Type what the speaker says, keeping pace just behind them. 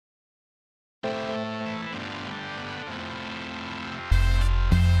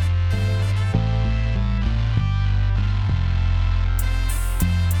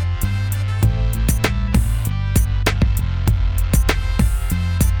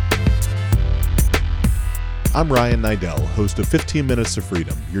I'm Ryan Nidell, host of 15 Minutes to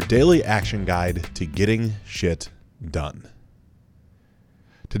Freedom, your daily action guide to getting shit done.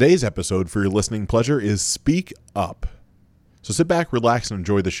 Today's episode for your listening pleasure is Speak Up. So sit back, relax, and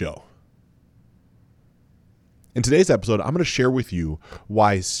enjoy the show. In today's episode, I'm going to share with you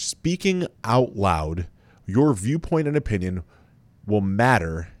why speaking out loud, your viewpoint and opinion will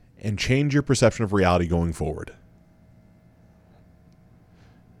matter and change your perception of reality going forward.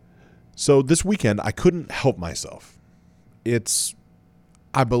 So this weekend, I couldn't help myself. It's,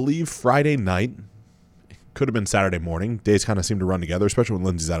 I believe, Friday night. It could have been Saturday morning. Days kind of seem to run together, especially when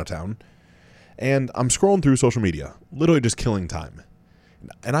Lindsay's out of town. And I'm scrolling through social media, literally just killing time.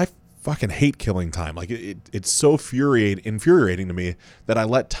 And I fucking hate killing time. Like it's so infuriating to me that I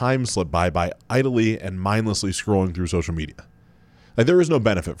let time slip by idly and mindlessly scrolling through social media. Like there is no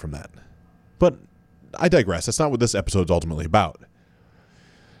benefit from that. But I digress. That's not what this episode's ultimately about.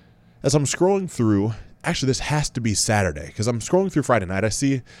 As I'm scrolling through, actually this has to be Saturday, because I'm scrolling through Friday night. I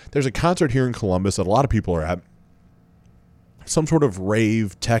see there's a concert here in Columbus that a lot of people are at. Some sort of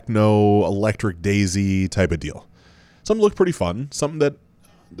rave, techno, electric daisy type of deal. Something looked pretty fun. Something that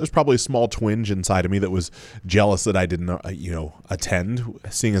there's probably a small twinge inside of me that was jealous that I didn't, attend,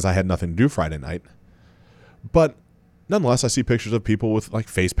 seeing as I had nothing to do Friday night. But nonetheless, I see pictures of people with like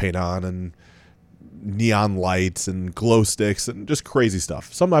face paint on and neon lights and glow sticks and just crazy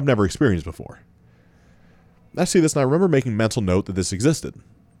stuff. Something I've never experienced before. I see this and I remember making mental note that this existed,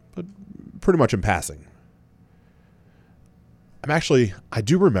 but pretty much in passing. I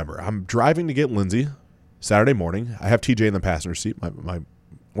do remember, I'm driving to get Lindsay Saturday morning. I have TJ in the passenger seat, one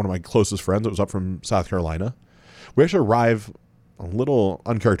of my closest friends that was up from South Carolina. We actually arrive, a little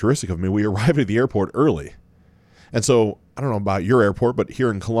uncharacteristic of me, we arrived at the airport early. And so, I don't know about your airport, but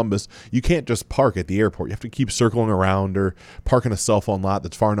here in Columbus, you can't just park at the airport. You have to keep circling around or park in a cell phone lot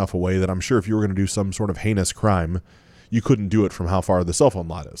that's far enough away that I'm sure if you were going to do some sort of heinous crime, you couldn't do it from how far the cell phone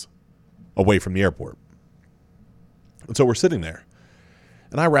lot is away from the airport. And so we're sitting there.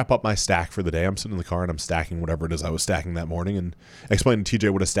 And I wrap up my stack for the day. I'm sitting in the car and I'm stacking whatever it is I was stacking that morning and explaining to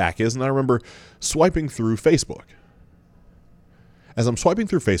TJ what a stack is. And I remember swiping through Facebook. As I'm swiping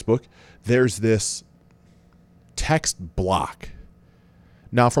through Facebook, there's this text block.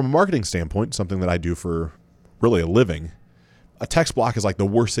 Now, from a marketing standpoint, something that I do for really a living, a text block is like the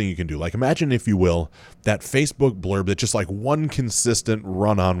worst thing you can do. Like imagine, if you will, that Facebook blurb that's just like one consistent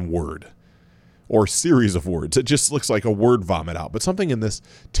run-on word or series of words. It just looks like a word vomit out, but something in this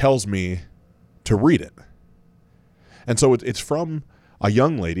tells me to read it. And so it's from a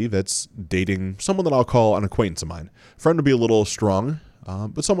young lady that's dating someone that I'll call an acquaintance of mine. Friend to be a little strong,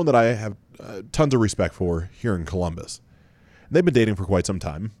 but someone that I have tons of respect for here in Columbus. They've been dating for quite some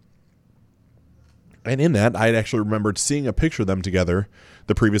time. And in that, I had actually remembered seeing a picture of them together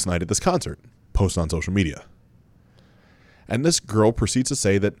the previous night at this concert, posted on social media. And this girl proceeds to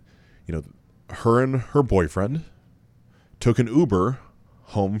say that, her and her boyfriend took an Uber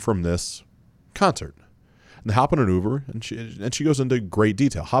home from this concert. And they hop in an Uber, and she goes into great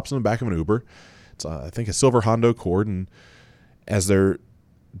detail. Hops in the back of an Uber. It's, I think, a silver Honda Accord. And as they're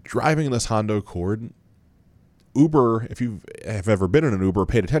driving in this Honda Accord, Uber, if you have ever been in an Uber or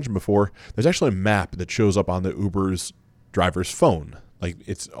paid attention before, there's actually a map that shows up on the Uber's driver's phone. Like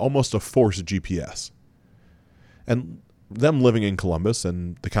it's almost a forced GPS. And them living in Columbus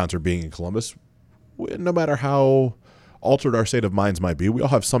and the concert being in Columbus, no matter how altered our state of minds might be, we all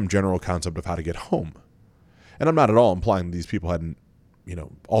have some general concept of how to get home. And I'm not at all implying these people had an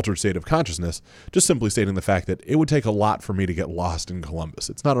altered state of consciousness, just simply stating the fact that it would take a lot for me to get lost in Columbus.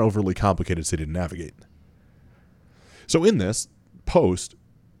 It's not an overly complicated city to navigate. So in this post,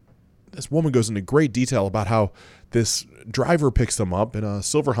 this woman goes into great detail about how this driver picks them up in a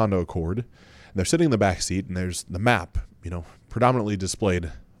silver Honda Accord, and they're sitting in the back seat, and there's the map, predominantly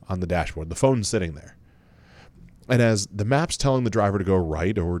displayed on the dashboard. The phone's sitting there. And as the map's telling the driver to go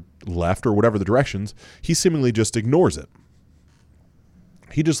right or left or whatever the directions, he seemingly just ignores it.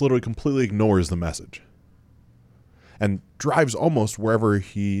 He just literally completely ignores the message and drives almost wherever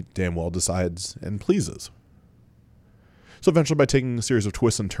he damn well decides and pleases. So eventually, by taking a series of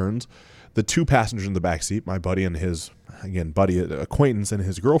twists and turns, the two passengers in the backseat, my buddy and his, acquaintance and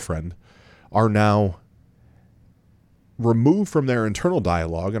his girlfriend, are now removed from their internal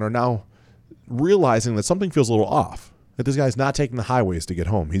dialogue and are now realizing that something feels a little off, that this guy's not taking the highways to get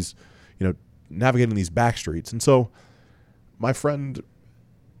home. He's, navigating these back streets. And so my friend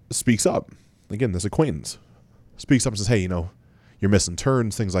speaks up. Again, this acquaintance speaks up and says, hey, you're missing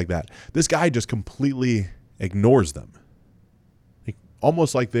turns, things like that. This guy just completely ignores them.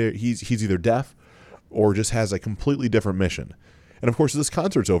 Almost like he's either deaf or just has a completely different mission. And of course, this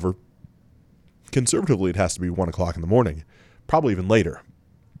concert's over. Conservatively, it has to be 1 o'clock in the morning, probably even later.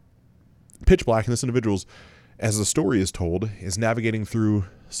 Pitch black, and this individual's, as the story is told, is navigating through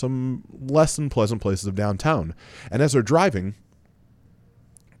some less than pleasant places of downtown. And as they're driving,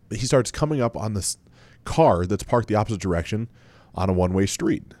 he starts coming up on this car that's parked the opposite direction on a one-way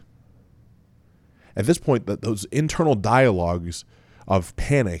street. At this point, those internal dialogues of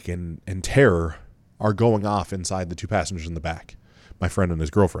panic and terror are going off inside the two passengers in the back, my friend and his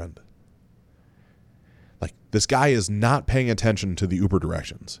girlfriend. Like, this guy is not paying attention to the Uber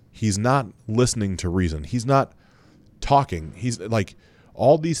directions. He's not listening to reason. He's not talking. He's like,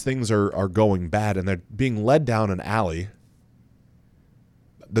 all these things are going bad, and they're being led down an alley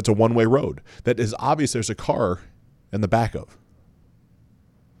that's a one-way road that is obvious there's a car in the back of.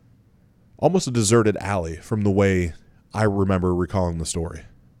 Almost a deserted alley from the way I remember recalling the story.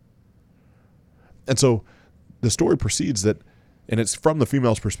 And so the story proceeds that, and it's from the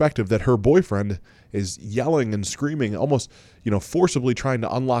female's perspective, that her boyfriend is yelling and screaming, almost, forcibly trying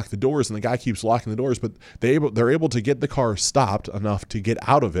to unlock the doors, and the guy keeps locking the doors, but they're able to get the car stopped enough to get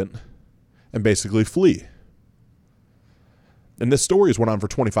out of it and basically flee. And this story has went on for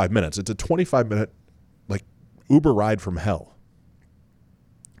 25 minutes. It's a 25-minute, Uber ride from hell.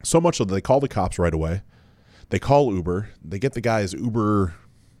 So much so that they call the cops right away. They call Uber. They get the guy's Uber,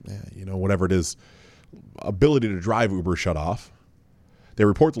 whatever it is, ability to drive Uber shut off. They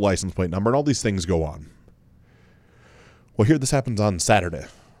report the license plate number, and all these things go on. Well, here this happens on Saturday.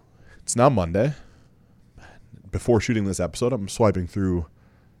 It's now Monday. Before shooting this episode, I'm swiping through,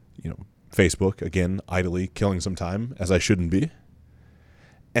 Facebook, again, idly killing some time, as I shouldn't be.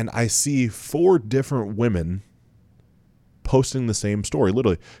 And I see 4 different women posting the same story,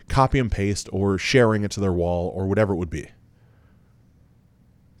 literally copy and paste or sharing it to their wall or whatever it would be.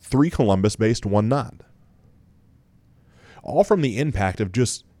 3 Columbus-based, 1 not. All from the impact of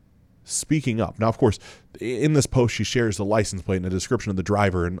just speaking up. Now, of course, in this post, she shares the license plate and a description of the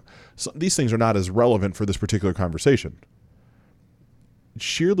driver, and so these things are not as relevant for this particular conversation.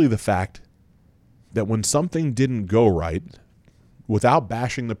 Sheerly the fact that when something didn't go right, without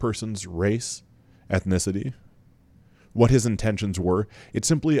bashing the person's race, ethnicity, what his intentions were, it's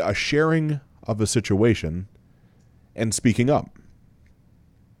simply a sharing of a situation and speaking up.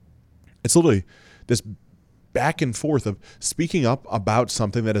 It's literally this back and forth of speaking up about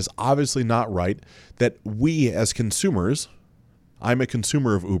something that is obviously not right, that we as consumers, I'm a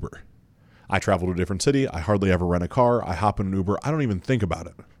consumer of Uber. I travel to a different city. I hardly ever rent a car. I hop in an Uber. I don't even think about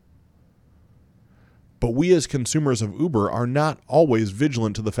it. But we as consumers of Uber are not always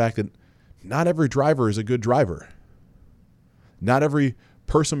vigilant to the fact that not every driver is a good driver. Not every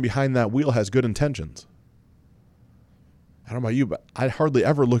person behind that wheel has good intentions. I don't know about you, but I hardly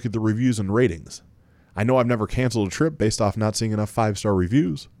ever look at the reviews and ratings. I know I've never canceled a trip based off not seeing enough 5-star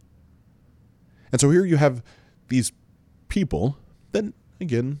reviews. And so here you have these people that,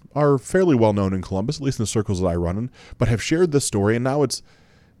 again, are fairly well known in Columbus, at least in the circles that I run in, but have shared this story, and now it's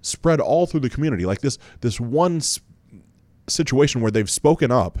spread all through the community. Like this one situation where they've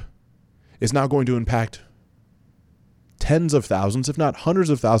spoken up is now going to impact tens of thousands, if not hundreds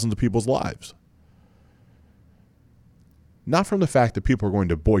of thousands of people's lives. Not from the fact that people are going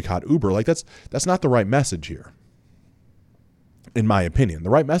to boycott Uber. That's not the right message here, in my opinion.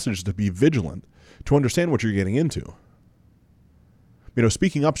 The right message is to be vigilant, to understand what you're getting into.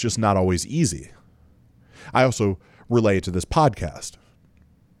 Speaking up is just not always easy. I also relay to this podcast.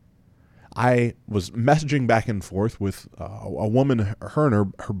 I was messaging back and forth with a woman, her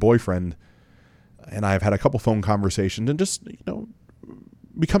and her boyfriend, and I've had a couple phone conversations and just,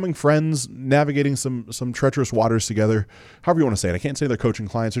 becoming friends, navigating some treacherous waters together, however you want to say it. I can't say they're coaching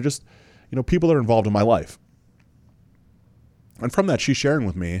clients or just, people that are involved in my life. And from that, she's sharing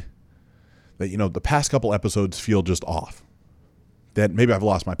with me that, the past couple episodes feel just off. That maybe I've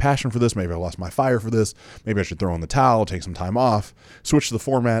lost my passion for this. Maybe I've lost my fire for this. Maybe I should throw in the towel, take some time off, switch the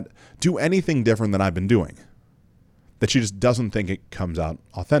format, do anything different than I've been doing. That she just doesn't think it comes out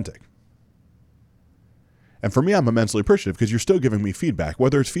authentic. And for me, I'm immensely appreciative because you're still giving me feedback.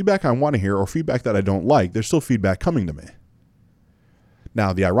 Whether it's feedback I want to hear or feedback that I don't like, there's still feedback coming to me.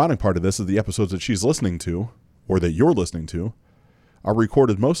 Now, the ironic part of this is the episodes that she's listening to, or that you're listening to, are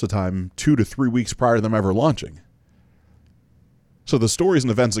recorded most of the time 2 to 3 weeks prior to them ever launching. So the stories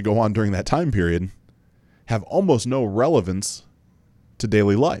and events that go on during that time period have almost no relevance to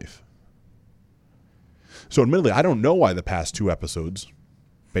daily life. So admittedly, I don't know why the past 2 episodes,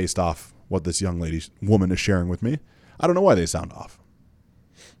 based off what this woman is sharing with me, I don't know why they sound off.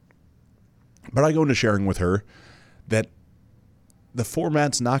 But I go into sharing with her that the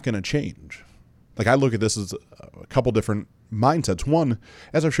format's not going to change. I look at this as a couple different mindsets. One,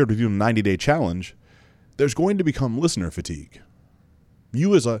 as I've shared with you in the 90-day challenge, there's going to become listener fatigue.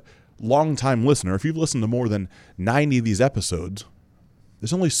 You as a long-time listener, if you've listened to more than 90 of these episodes,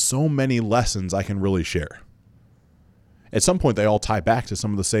 there's only so many lessons I can really share. At some point, they all tie back to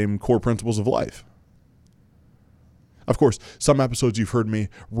some of the same core principles of life. Of course, some episodes you've heard me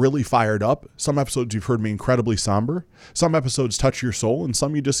really fired up. Some episodes you've heard me incredibly somber. Some episodes touch your soul, and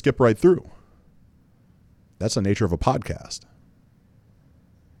some you just skip right through. That's the nature of a podcast.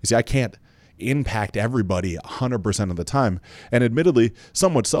 You see, I can't impact everybody 100% of the time. And admittedly,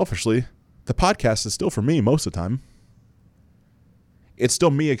 somewhat selfishly, the podcast is still for me most of the time. It's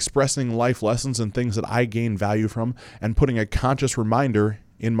still me expressing life lessons and things that I gain value from and putting a conscious reminder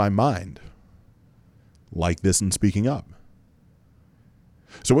in my mind. Like this and speaking up.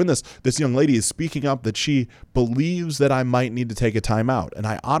 So when this young lady is speaking up that she believes that I might need to take a time out, and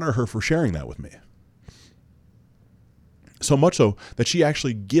I honor her for sharing that with me. So much so that she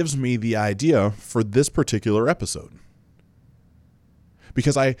actually gives me the idea for this particular episode.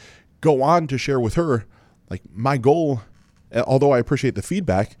 Because I go on to share with her, like, my goal, although I appreciate the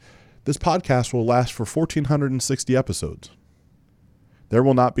feedback, this podcast will last for 1,460 episodes. There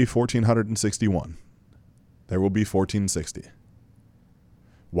will not be 1,461. There will be 1,460.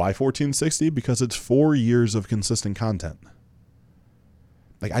 Why 1,460? Because it's 4 years of consistent content.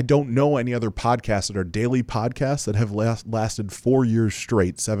 Like, I don't know any other podcasts that are daily podcasts that have lasted 4 years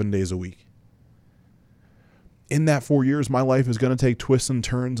straight, 7 days a week. In that 4 years, my life is going to take twists and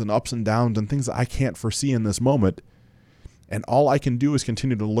turns and ups and downs and things that I can't foresee in this moment. And all I can do is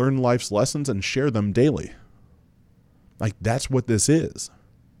continue to learn life's lessons and share them daily. Like, that's what this is.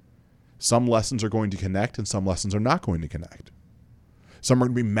 Some lessons are going to connect and some lessons are not going to connect. Some are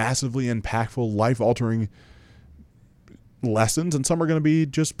going to be massively impactful, life-altering lessons, and some are going to be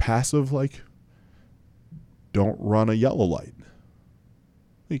just passive, like, don't run a yellow light.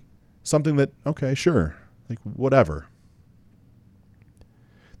 Like, something that, okay, sure, like, whatever.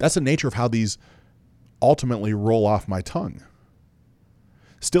 That's the nature of how these ultimately roll off my tongue.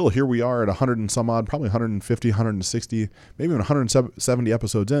 Still, here we are at 100 and some odd, probably 150, 160, maybe even 170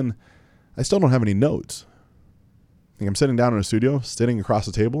 episodes in. I still don't have any notes. I think I'm sitting down in a studio, sitting across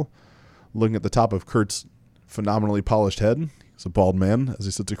the table, looking at the top of Kurt's phenomenally polished head. He's a bald man as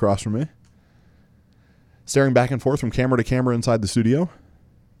he sits across from me. Staring back and forth from camera to camera inside the studio,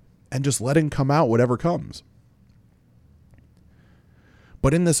 and just letting come out whatever comes.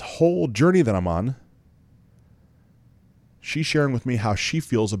 But in this whole journey that I'm on, she's sharing with me how she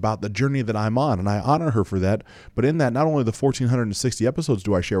feels about the journey that I'm on, and I honor her for that. But in that, not only the 1,460 episodes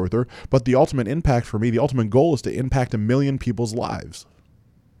do I share with her, but the ultimate impact for me, the ultimate goal is to impact 1 million people's lives.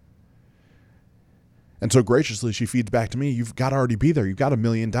 And so graciously, she feeds back to me, you've got to already be there. You've got 1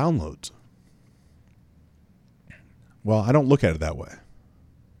 million downloads. Well, I don't look at it that way.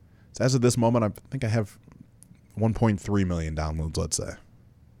 So as of this moment, I think I have 1.3 million downloads, let's say.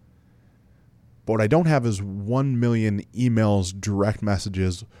 But what I don't have is 1 million emails, direct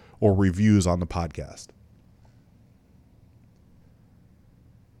messages, or reviews on the podcast.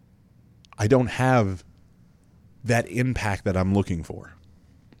 I don't have that impact that I'm looking for.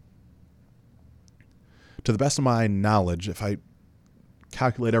 To the best of my knowledge, if I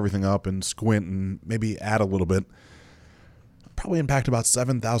calculate everything up and squint and maybe add a little bit, I'll probably impact about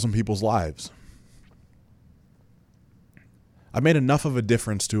 7,000 people's lives. I made enough of a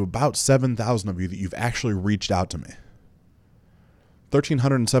difference to about 7,000 of you that you've actually reached out to me.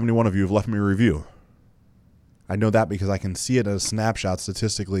 1,371 of you have left me a review. I know that because I can see it as a snapshot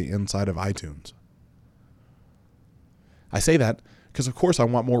statistically inside of iTunes. I say that because, of course, I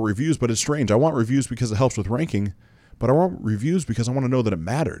want more reviews, but it's strange. I want reviews because it helps with ranking, but I want reviews because I want to know that it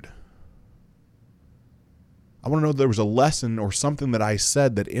mattered. I want to know that there was a lesson or something that I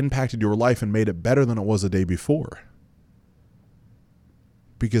said that impacted your life and made it better than it was the day before.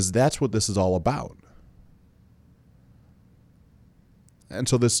 Because that's what this is all about. And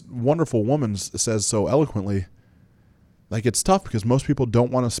so this wonderful woman says so eloquently, like, it's tough because most people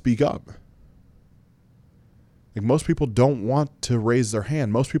don't want to speak up. Like, most people don't want to raise their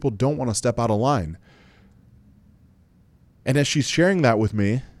hand. Most people don't want to step out of line. And as she's sharing that with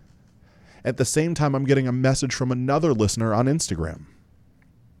me, at the same time, I'm getting a message from another listener on Instagram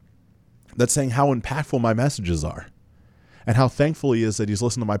that's saying how impactful my messages are and how thankful he is that he's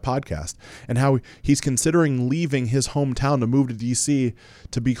listened to my podcast and how he's considering leaving his hometown to move to DC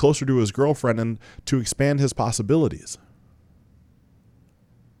to be closer to his girlfriend and to expand his possibilities.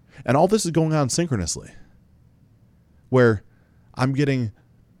 And all this is going on synchronously, where I'm getting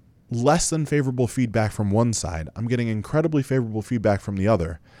less than favorable feedback from one side. I'm getting incredibly favorable feedback from the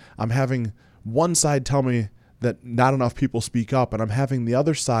other. I'm having one side tell me that not enough people speak up, and I'm having the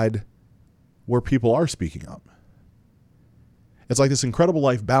other side where people are speaking up. It's like this incredible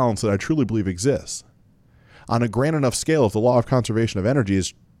life balance that I truly believe exists. On a grand enough scale, if the law of conservation of energy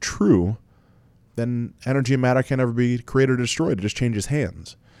is true, then energy and matter can never be created or destroyed. It just changes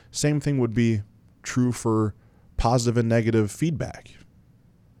hands. Same thing would be true for positive and negative feedback.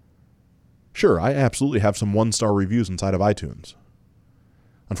 Sure, I absolutely have some 1-star reviews inside of iTunes.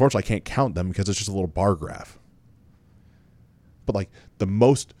 Unfortunately, I can't count them because it's just a little bar graph. But like the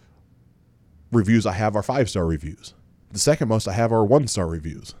most reviews I have are 5-star reviews. The second most I have are 1-star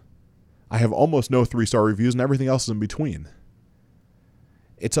reviews. I have almost no 3-star reviews, and everything else is in between.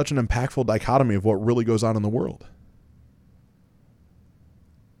 It's such an impactful dichotomy of what really goes on in the world.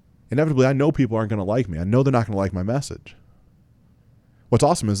 Inevitably, I know people aren't going to like me. I know they're not going to like my message. What's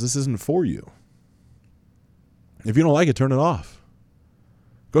awesome is this isn't for you. If you don't like it, turn it off.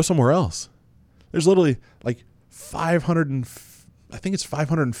 Go somewhere else. There's literally like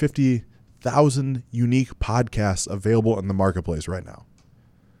 550,000 unique podcasts available in the marketplace right now.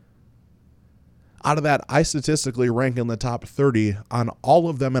 Out of that, I statistically rank in the top 30 on all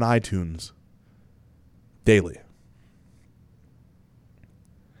of them in iTunes daily.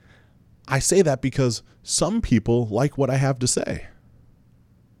 I say that because some people like what I have to say.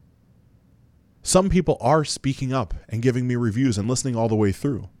 Some people are speaking up and giving me reviews and listening all the way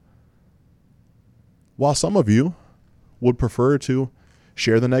through. While some of you would prefer to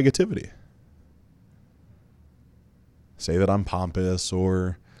share the negativity. Say that I'm pompous,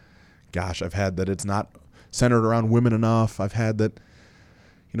 or gosh, I've had that it's not centered around women enough. I've had that,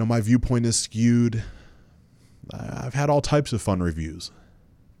 my viewpoint is skewed. I've had all types of fun reviews.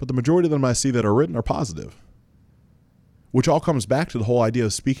 But the majority of them I see that are written are positive. Which all comes back to the whole idea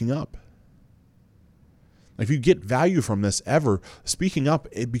of speaking up. If you get value from this ever, speaking up,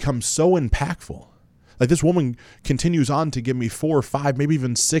 it becomes so impactful. Like this woman continues on to give me 4 or 5, maybe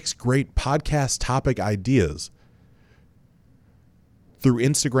even 6 great podcast topic ideas through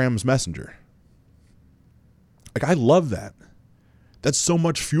Instagram's Messenger. Like, I love that. That's so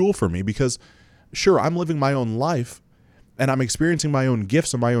much fuel for me because, sure, I'm living my own life and I'm experiencing my own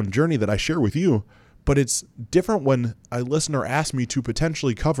gifts and my own journey that I share with you, but it's different when a listener asks me to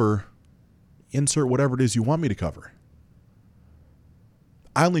potentially cover, insert whatever it is you want me to cover.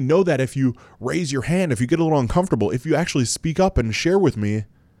 I only know that if you raise your hand, if you get a little uncomfortable, if you actually speak up and share with me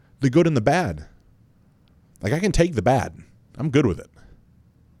the good and the bad. Like, I can take the bad. I'm good with it.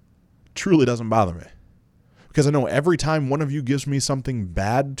 Truly doesn't bother me. Because I know every time one of you gives me something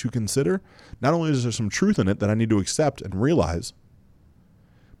bad to consider, not only is there some truth in it that I need to accept and realize,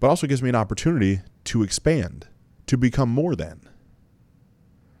 but also gives me an opportunity to expand, to become more than.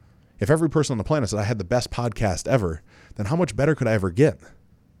 If every person on the planet said I had the best podcast ever, then how much better could I ever get?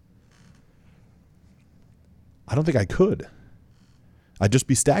 I don't think I could. I'd just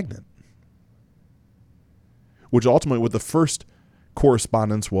be stagnant. Which ultimately what the first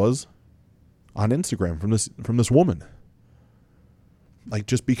correspondence was on Instagram from this woman. Like,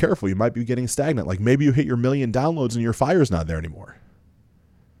 just be careful. You might be getting stagnant. Like, maybe you hit your 1 million downloads and your fire's not there anymore.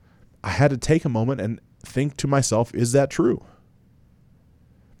 I had to take a moment and think to myself, is that true?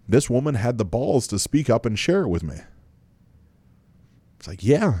 This woman had the balls to speak up and share it with me. It's like,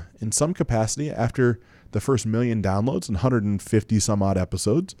 yeah, in some capacity, after the first 1 million downloads and 150 some odd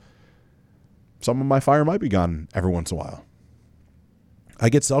episodes, some of my fire might be gone every once in a while. I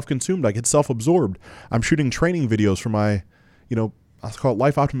get self-consumed. I get self-absorbed. I'm shooting training videos for my, I'll call it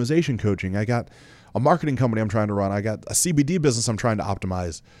life optimization coaching. I got a marketing company I'm trying to run. I got a CBD business I'm trying to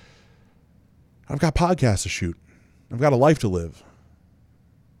optimize. I've got podcasts to shoot. I've got a life to live.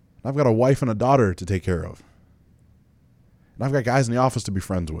 I've got a wife and a daughter to take care of. And I've got guys in the office to be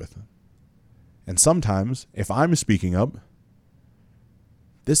friends with. And sometimes, if I'm speaking up,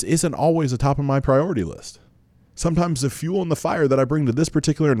 this isn't always the top of my priority list. Sometimes the fuel and the fire that I bring to this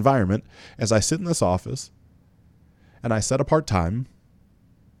particular environment as I sit in this office and I set apart time,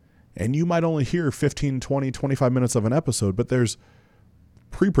 and you might only hear 15, 20, 25 minutes of an episode, but there's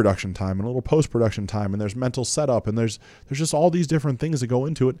pre-production time and a little post-production time, and there's mental setup, and there's just all these different things that go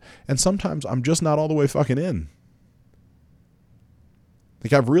into it, and sometimes I'm just not all the way fucking in.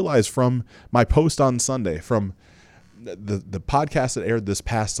 Like, I've realized from my post on Sunday, from the podcast that aired this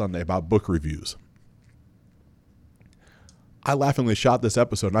past Sunday about book reviews, I laughingly shot this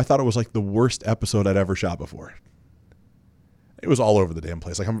episode, and I thought it was like the worst episode I'd ever shot before. It was all over the damn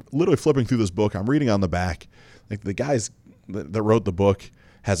place. Like, I'm literally flipping through this book. I'm reading on the back. Like, the guys that wrote the book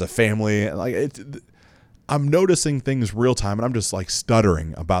has a family. Like, I'm noticing things real time, and I'm just like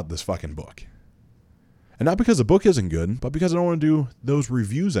stuttering about this fucking book. And not because the book isn't good, but because I don't want to do those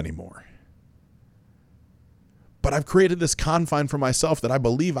reviews anymore. But I've created this confine for myself that I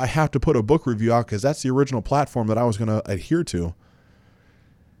believe I have to put a book review out because that's the original platform that I was going to adhere to.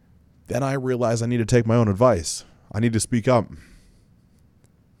 Then I realized I need to take my own advice. I need to speak up.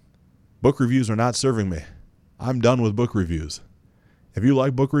 Book reviews are not serving me. I'm done with book reviews. If you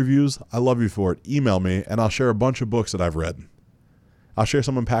like book reviews, I love you for it. Email me and I'll share a bunch of books that I've read. I'll share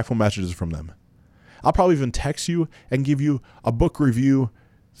some impactful messages from them. I'll probably even text you and give you a book review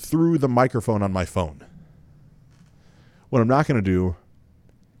through the microphone on my phone. What I'm not going to do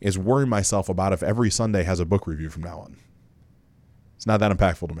is worry myself about if every Sunday has a book review from now on. It's not that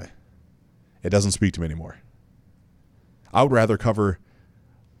impactful to me. It doesn't speak to me anymore. I would rather cover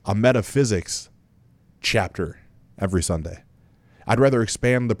a metaphysics chapter every Sunday. I'd rather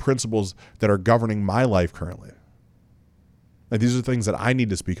expand the principles that are governing my life currently. Like, these are things that I need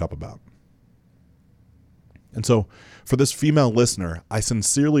to speak up about. And so for this female listener, I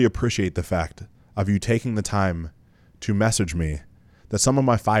sincerely appreciate the fact of you taking the time to message me that some of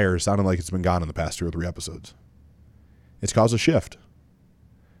my fire sounded like it's been gone in the past 2 or 3 episodes. It's caused a shift.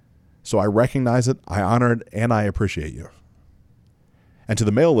 So I recognize it, I honor it, and I appreciate you. And to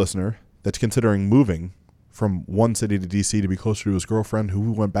the male listener that's considering moving from one city to DC to be closer to his girlfriend who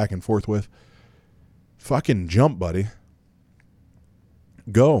we went back and forth with, fucking jump, buddy.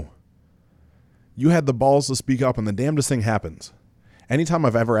 Go. You had the balls to speak up and the damnedest thing happens. Anytime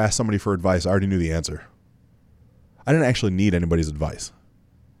I've ever asked somebody for advice, I already knew the answer. I didn't actually need anybody's advice.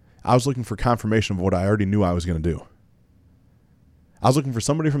 I was looking for confirmation of what I already knew I was going to do. I was looking for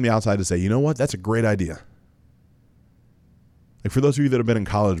somebody from the outside to say, you know what, that's a great idea. Like, for those of you that have been in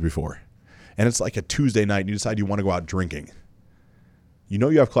college before, and it's like a Tuesday night and you decide you want to go out drinking. You know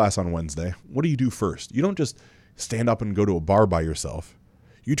you have class on Wednesday. What do you do first? You don't just stand up and go to a bar by yourself.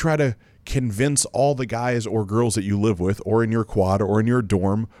 You try to convince all the guys or girls that you live with, or in your quad, or in your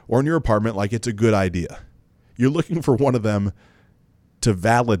dorm, or in your apartment, like it's a good idea. You're looking for one of them to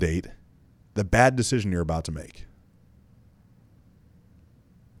validate the bad decision you're about to make.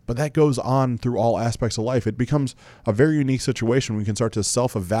 But that goes on through all aspects of life. It becomes a very unique situation when you can start to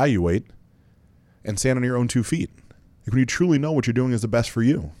self-evaluate and stand on your own 2 feet. Like, when you truly know what you're doing is the best for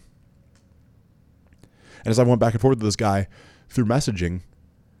you. And as I went back and forth with this guy through messaging,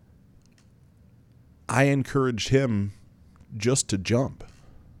 I encouraged him just to jump.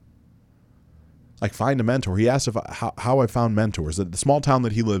 Like, find a mentor. He asked how I found mentors. The small town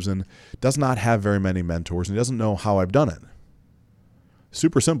that he lives in does not have very many mentors, and he doesn't know how I've done it.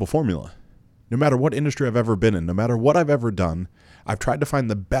 Super simple formula. No matter what industry I've ever been in, no matter what I've ever done, I've tried to find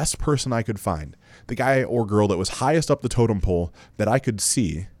the best person I could find, the guy or girl that was highest up the totem pole that I could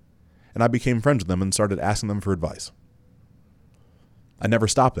see, and I became friends with them and started asking them for advice. I never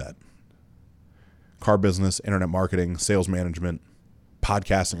stopped that. Car business, internet marketing, sales management,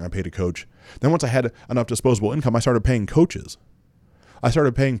 podcasting, I paid a coach. Then once I had enough disposable income, I started paying coaches. I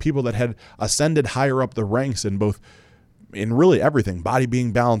started paying people that had ascended higher up the ranks in really everything, body,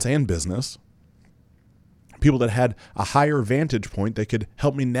 being, balance, and business. People that had a higher vantage point that could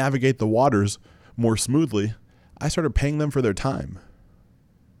help me navigate the waters more smoothly. I started paying them for their time.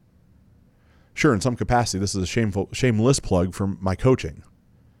 Sure, in some capacity, this is a shameless plug for my coaching.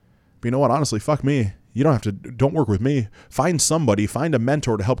 But you know what? Honestly, fuck me. You don't work with me. Find somebody, find a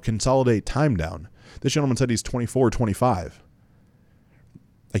mentor to help consolidate time down. This gentleman said he's 24 or 25.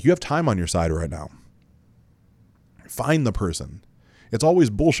 Like, you have time on your side right now. Find the person. It's always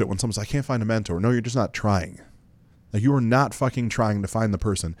bullshit when someone says, I can't find a mentor. No, you're just not trying. Like, you are not fucking trying to find the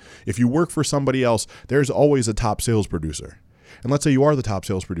person. If you work for somebody else, there's always a top sales producer. And let's say you are the top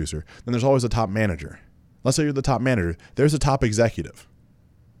sales producer, then there's always a top manager. Let's say you're the top manager, there's a top executive.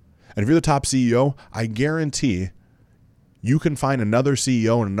 And if you're the top CEO, I guarantee you can find another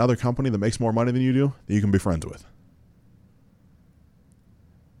CEO in another company that makes more money than you do that you can be friends with.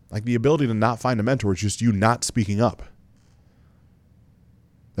 Like, the ability to not find a mentor is just you not speaking up.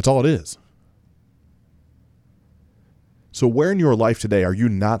 That's all it is. So where in your life today are you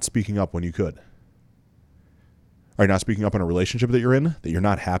not speaking up when you could? Are you not speaking up in a relationship that you're in, that you're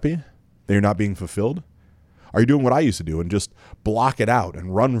not happy, that you're not being fulfilled? Are you doing what I used to do and just block it out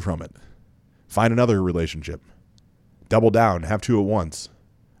and run from it? Find another relationship. Double down, have 2 at once.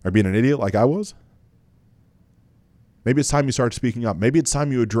 Or being an idiot like I was? Maybe it's time you start speaking up. Maybe it's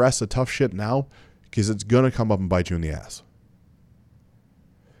time you address the tough shit now, because it's going to come up and bite you in the ass.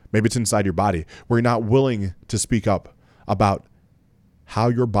 Maybe it's inside your body where you're not willing to speak up about how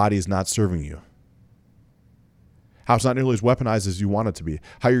your body is not serving you. How it's not nearly as weaponized as you want it to be.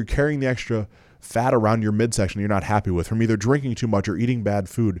 How you're carrying the extra fat around your midsection you're not happy with from either drinking too much or eating bad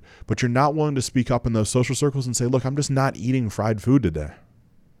food, but you're not willing to speak up in those social circles and say, look, I'm just not eating fried food today.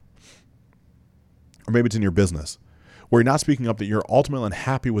 Or maybe it's in your business, where you're not speaking up that you're ultimately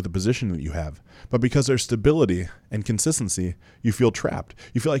unhappy with the position that you have, but because there's stability and consistency, you feel trapped.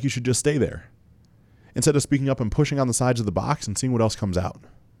 You feel like you should just stay there, instead of speaking up and pushing on the sides of the box and seeing what else comes out.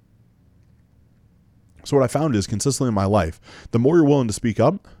 So what I found is consistently in my life, the more you're willing to speak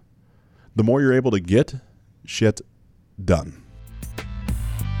up, the more you're able to get shit done.